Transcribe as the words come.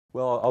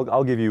Well,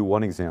 I'll give you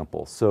one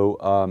example.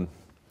 So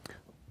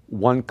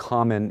one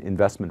common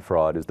investment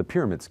fraud is the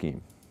pyramid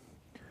scheme,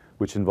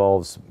 which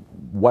involves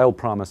wild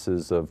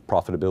promises of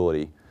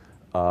profitability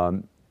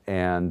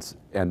and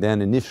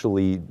then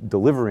initially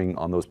delivering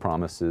on those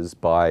promises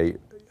by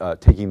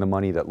taking the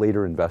money that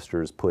later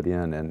investors put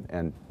in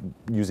and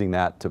using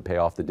that to pay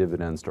off the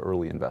dividends to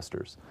early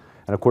investors.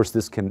 And of course,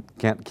 this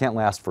can't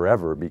last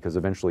forever because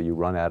eventually you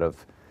run out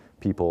of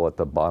people at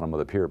the bottom of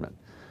the pyramid.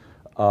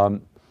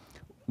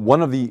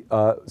 One of the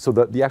so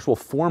the actual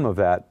form of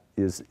that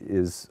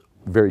is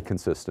very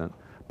consistent,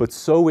 but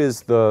so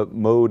is the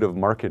mode of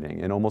marketing.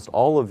 In almost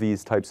all of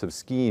these types of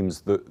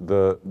schemes,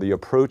 the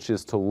approach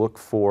is to look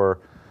for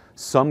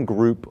some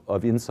group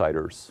of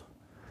insiders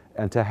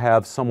and to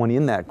have someone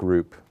in that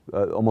group.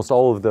 Almost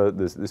all of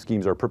the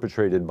schemes are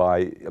perpetrated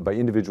by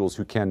individuals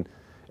who can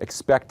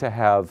expect to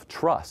have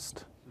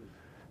trust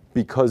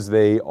because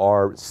they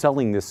are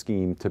selling this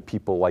scheme to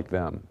people like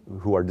them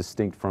who are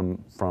distinct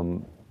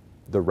from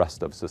the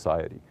rest of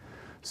society.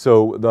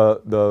 So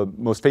the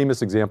most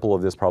famous example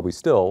of this probably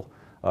still,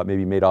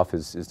 maybe Madoff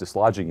is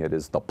dislodging it,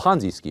 is the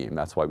Ponzi scheme.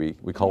 That's why we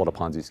call it a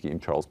Ponzi scheme.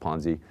 Charles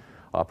Ponzi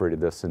operated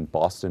this in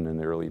Boston in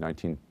the early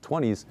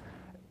 1920s,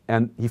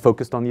 and he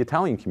focused on the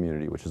Italian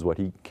community, which is what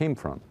he came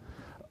from.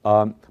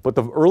 But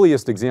the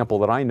earliest example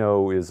that I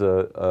know is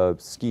a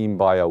scheme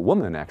by a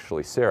woman,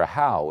 actually, Sarah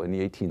Howe, in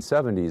the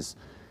 1870s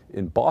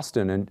in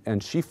Boston,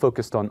 and she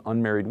focused on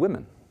unmarried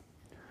women.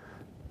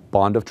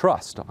 Bond of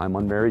trust. I'm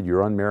unmarried,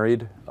 you're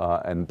unmarried,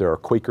 and there are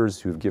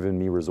Quakers who've given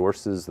me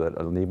resources that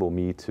enable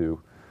me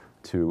to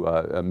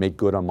make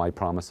good on my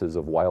promises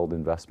of wild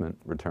investment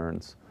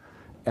returns.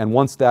 And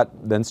once that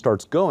then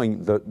starts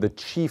going, the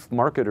chief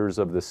marketers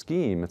of the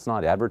scheme, it's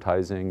not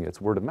advertising, it's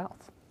word of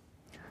mouth.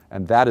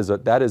 And that is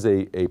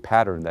a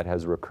pattern that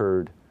has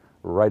recurred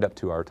right up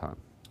to our time.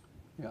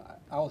 Yeah,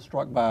 I was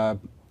struck by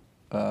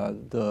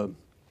the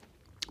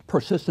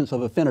persistence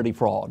of affinity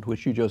fraud,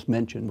 which you just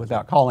mentioned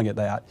without calling it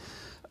that.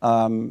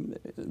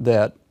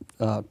 That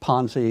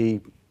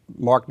Ponzi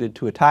marketed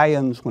to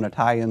Italians when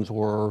Italians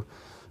were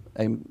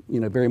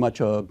very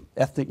much a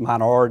ethnic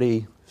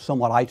minority,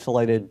 somewhat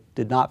isolated,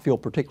 did not feel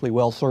particularly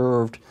well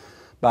served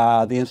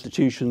by the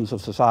institutions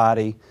of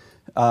society.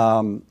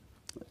 Even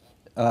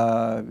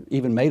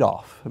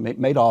Madoff.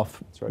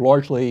 Madoff right.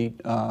 Largely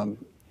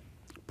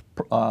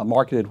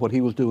marketed what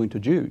he was doing to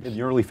Jews. In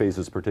the early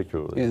phases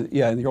particularly. In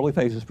the early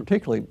phases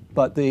particularly.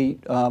 But the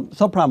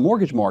subprime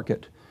mortgage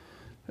market,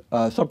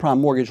 subprime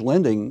mortgage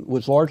lending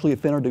was largely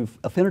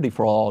affinity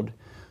fraud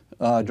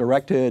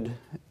directed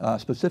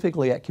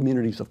specifically at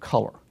communities of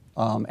color,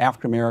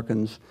 African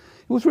Americans.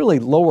 It was really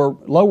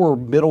lower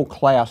middle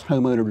class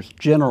homeowners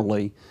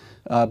generally,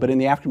 but in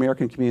the African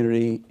American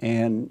community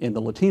and in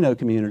the Latino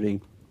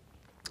community,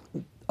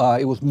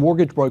 it was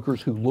mortgage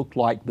brokers who looked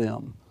like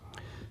them.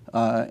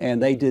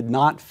 And they did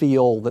not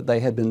feel that they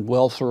had been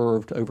well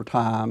served over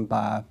time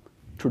by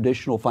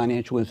traditional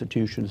financial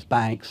institutions,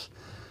 banks.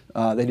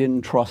 They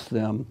didn't trust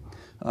them.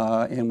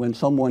 And when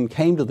someone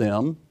came to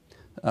them,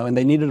 and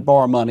they needed to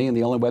borrow money, and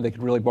the only way they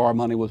could really borrow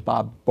money was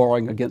by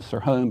borrowing against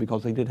their home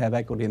because they did have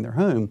equity in their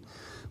home.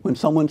 When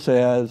someone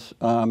says,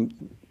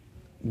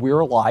 we're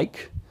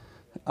alike,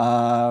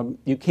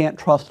 you can't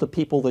trust the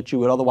people that you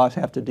would otherwise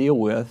have to deal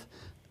with,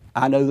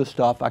 I know the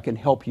stuff, I can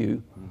help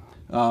you.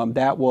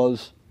 That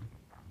was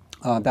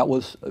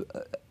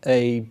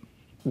a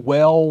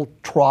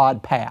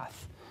well-trod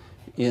path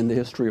in the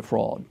history of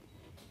fraud.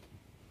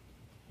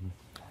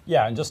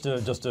 Yeah, and just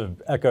to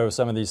echo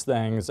some of these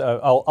things, a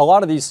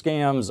lot of these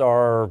scams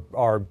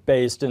are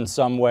based in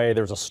some way.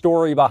 There's a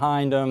story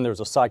behind them. There's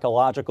a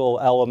psychological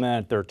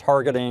element. They're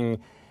targeting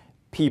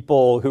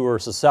people who are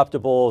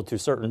susceptible to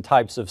certain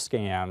types of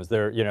scams.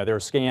 There are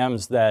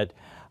scams that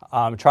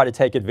try to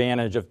take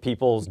advantage of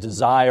people's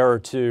desire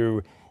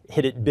to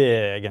hit it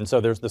big, and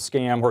so there's the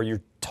scam where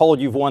you're told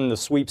you've won the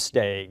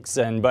sweepstakes,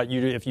 but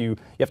if you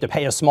have to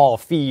pay a small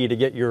fee to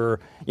get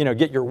your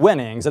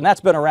winnings, and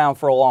that's been around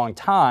for a long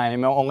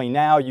time. Only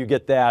now you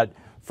get that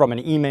from an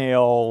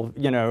email,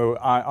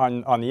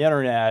 on the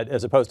internet,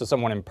 as opposed to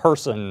someone in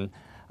person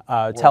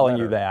telling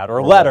you that, or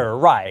a letter,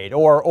 right?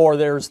 Or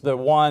there's the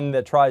one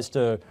that tries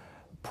to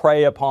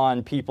prey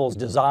upon people's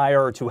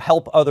desire to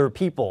help other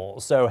people.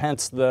 So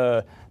hence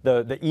the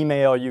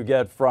email you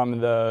get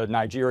from the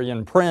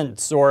Nigerian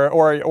prince,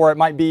 or it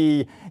might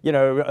be,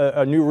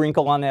 a new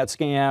wrinkle on that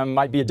scam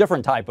might be a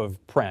different type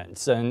of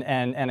prince.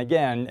 And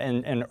again,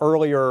 in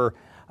earlier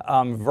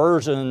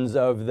versions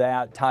of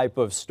that type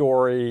of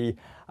story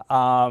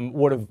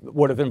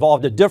would have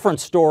involved a different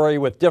story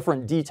with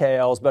different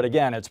details, but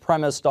again, it's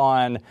premised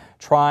on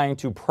trying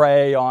to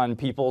prey on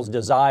people's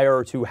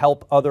desire to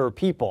help other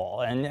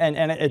people, and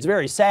it's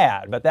very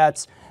sad, but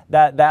that's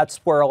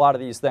where a lot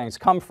of these things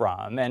come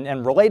from.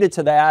 And related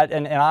to that,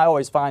 and I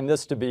always find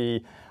this to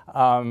be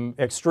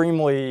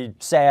extremely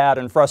sad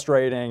and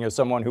frustrating as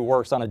someone who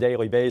works on a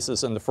daily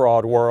basis in the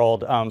fraud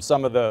world.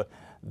 Some of the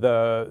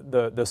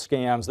the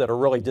scams that are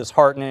really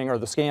disheartening, or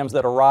the scams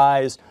that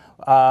arise,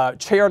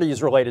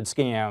 charities related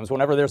scams,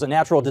 whenever there's a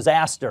natural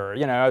disaster,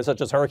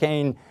 such as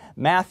Hurricane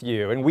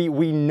Matthew. And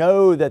we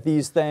know that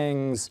these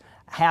things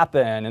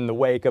happen in the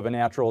wake of a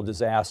natural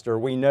disaster.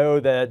 We know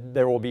that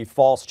there will be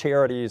false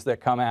charities that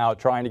come out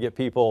trying to get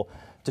people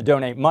to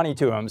donate money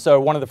to them.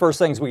 So one of the first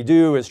things we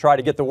do is try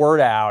to get the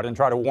word out and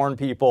try to warn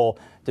people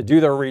to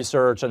do their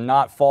research and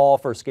not fall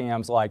for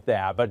scams like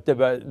that. But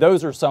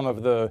those are some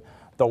of the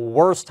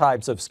worst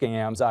types of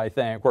scams, I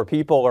think, where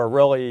people are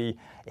really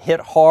hit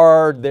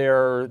hard,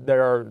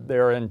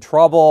 they're in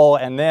trouble,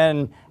 and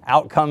then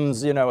out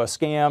comes, a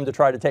scam to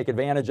try to take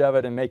advantage of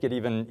it and make it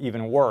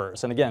even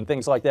worse. And again,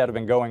 things like that have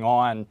been going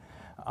on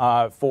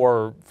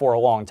for a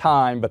long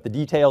time, but the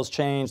details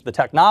change, the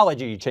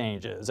technology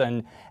changes,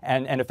 and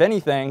if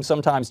anything,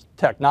 sometimes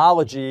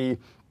technology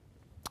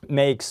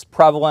makes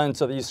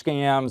prevalence of these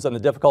scams and the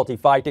difficulty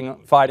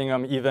fighting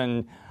them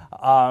even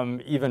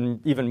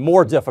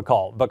more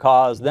difficult,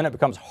 because then it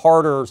becomes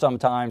harder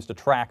sometimes to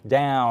track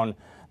down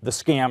the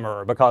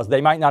scammer, because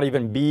they might not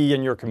even be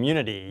in your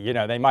community.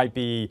 They might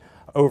be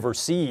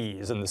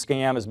overseas, and the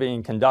scam is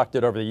being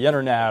conducted over the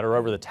internet or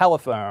over the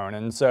telephone.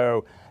 And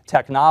so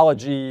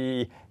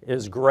technology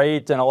is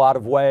great in a lot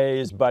of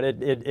ways, but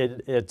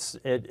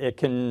it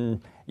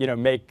can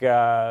make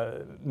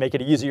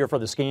it easier for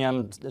the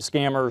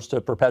scammers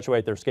to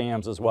perpetuate their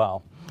scams as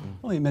well.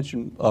 Well, you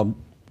mentioned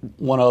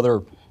one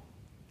other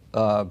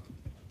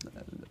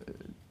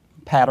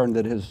pattern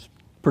that has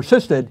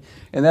persisted,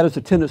 and that is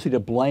a tendency to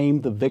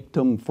blame the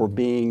victim for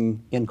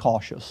being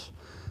incautious,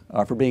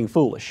 for being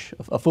foolish.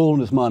 A fool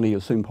and his money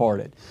is soon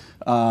parted.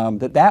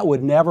 That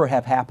would never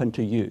have happened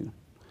to you.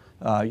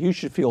 You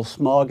should feel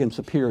smug and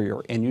superior,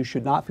 and you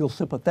should not feel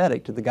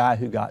sympathetic to the guy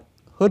who got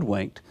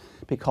hoodwinked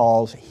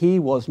because he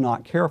was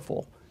not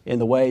careful in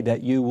the way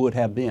that you would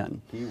have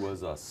been. He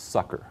was a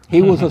sucker.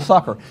 He was a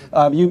sucker.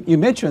 You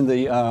mentioned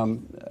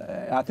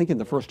I think in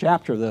the first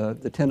chapter,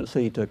 the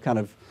tendency to kind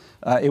of,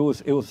 it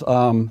was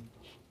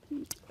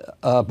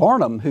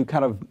Barnum who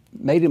kind of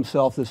made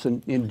himself this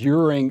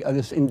endearing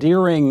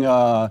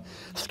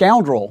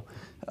scoundrel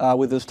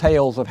with his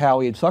tales of how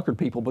he had suckered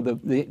people. But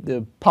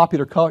the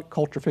popular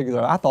culture figure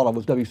that I thought of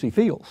was W.C.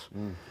 Fields.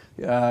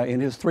 In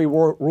his 3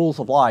 rules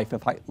of life,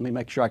 let me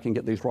make sure I can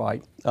get these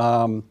right.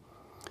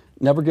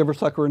 Never give a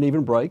sucker an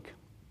even break.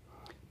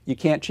 You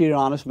can't cheat an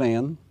honest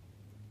man,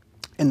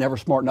 and never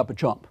smarten up a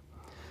chump.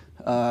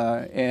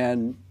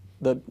 And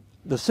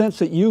the sense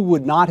that you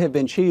would not have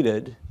been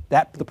cheated,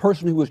 that the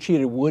person who was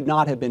cheated would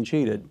not have been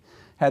cheated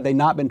had they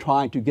not been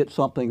trying to get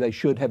something they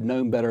should have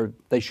known better,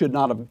 they should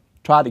not have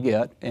tried to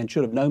get, and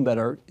should have known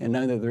better and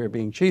known that they were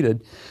being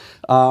cheated.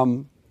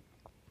 And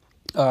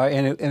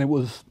it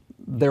was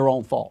their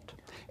own fault.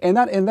 And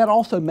that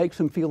also makes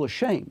them feel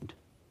ashamed.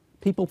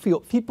 People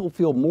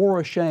feel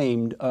more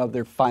ashamed of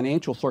their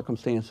financial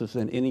circumstances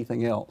than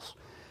anything else.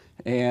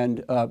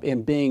 And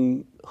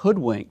being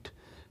hoodwinked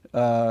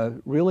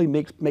really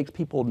makes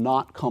people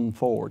not come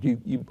forward.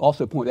 You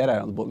also point that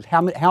out in the books.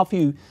 How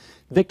few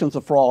victims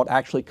of fraud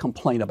actually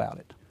complain about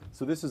it?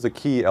 So this is a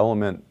key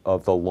element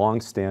of the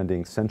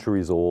long-standing,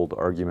 centuries-old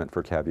argument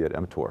for caveat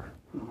emptor.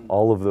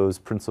 All of those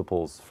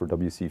principles for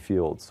W.C.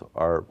 Fields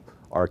are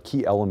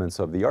key elements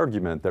of the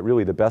argument that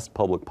really the best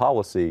public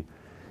policy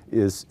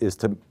is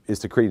to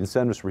create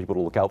incentives for people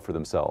to look out for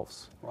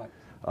themselves. Right.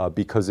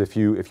 Because if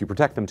you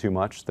protect them too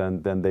much,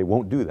 then they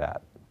won't do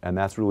that. And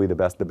that's really the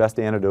best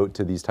antidote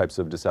to these types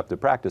of deceptive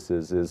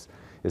practices is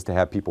to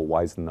have people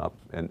wisen up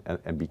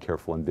and be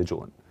careful and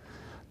vigilant.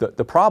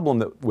 The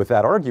problem with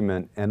that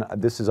argument, and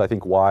this is I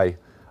think why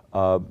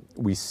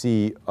we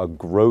see a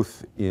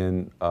growth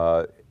in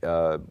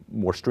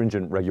more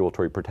stringent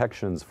regulatory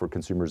protections for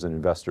consumers and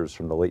investors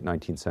from the late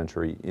 19th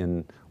century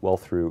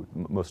through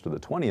most of the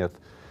 20th,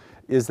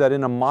 is that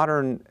in a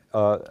modern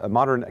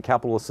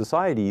capitalist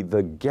society,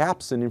 the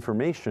gaps in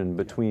information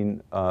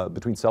between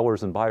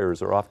sellers and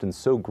buyers are often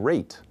so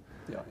great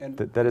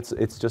that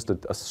it's just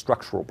a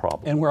structural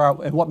problem.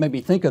 And what made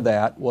me think of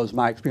that was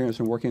my experience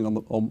in working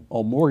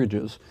on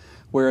mortgages,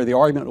 where the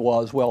argument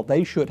was, well,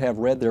 they should have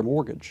read their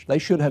mortgage. They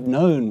should have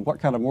known what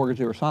kind of mortgage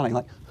they were signing.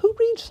 Like, who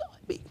reads?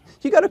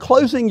 You go to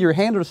closing, you're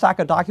handed a stack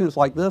of documents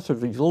like this, or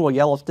these little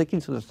yellow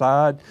stickies to the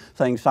side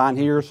saying sign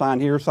here,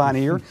 sign here, sign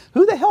here.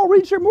 Who the hell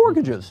reads their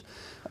mortgages?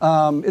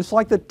 It's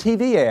like the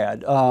TV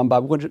ad by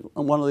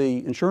one of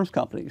the insurance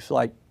companies.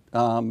 Like,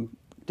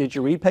 did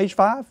you read page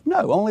 5?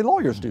 No, only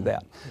lawyers do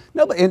that.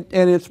 No, but and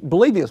it's,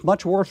 believe me, it's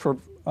much worse for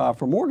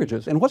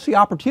mortgages. And what's the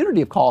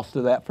opportunity of cost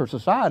of that for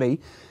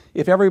society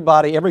if every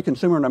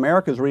consumer in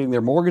America is reading their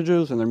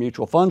mortgages and their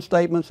mutual fund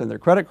statements and their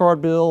credit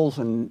card bills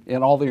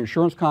and all the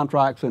insurance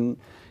contracts and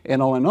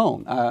on and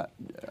on.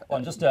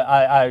 Well, just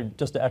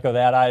to echo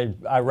that,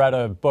 I read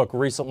a book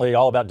recently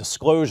all about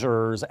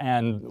disclosures,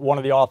 and one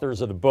of the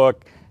authors of the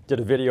book did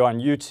a video on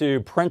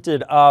YouTube,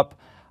 printed up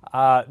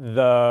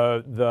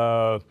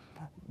the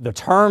the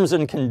terms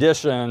and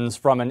conditions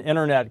from an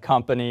internet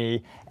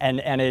company, and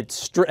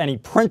he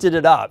printed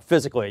it up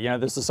physically. You know,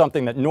 this is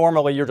something that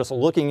normally you're just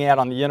looking at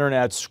on the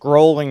internet,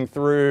 scrolling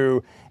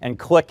through and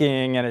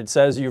clicking, and it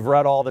says you've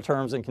read all the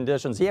terms and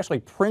conditions. He actually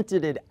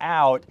printed it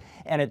out,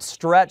 and it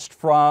stretched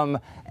from,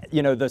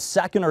 you know, the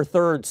second or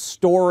third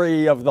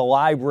story of the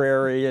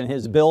library in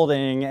his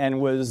building, and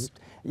was,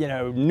 you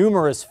know,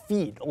 numerous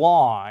feet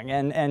long.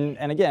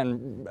 And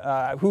again,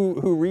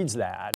 who reads that?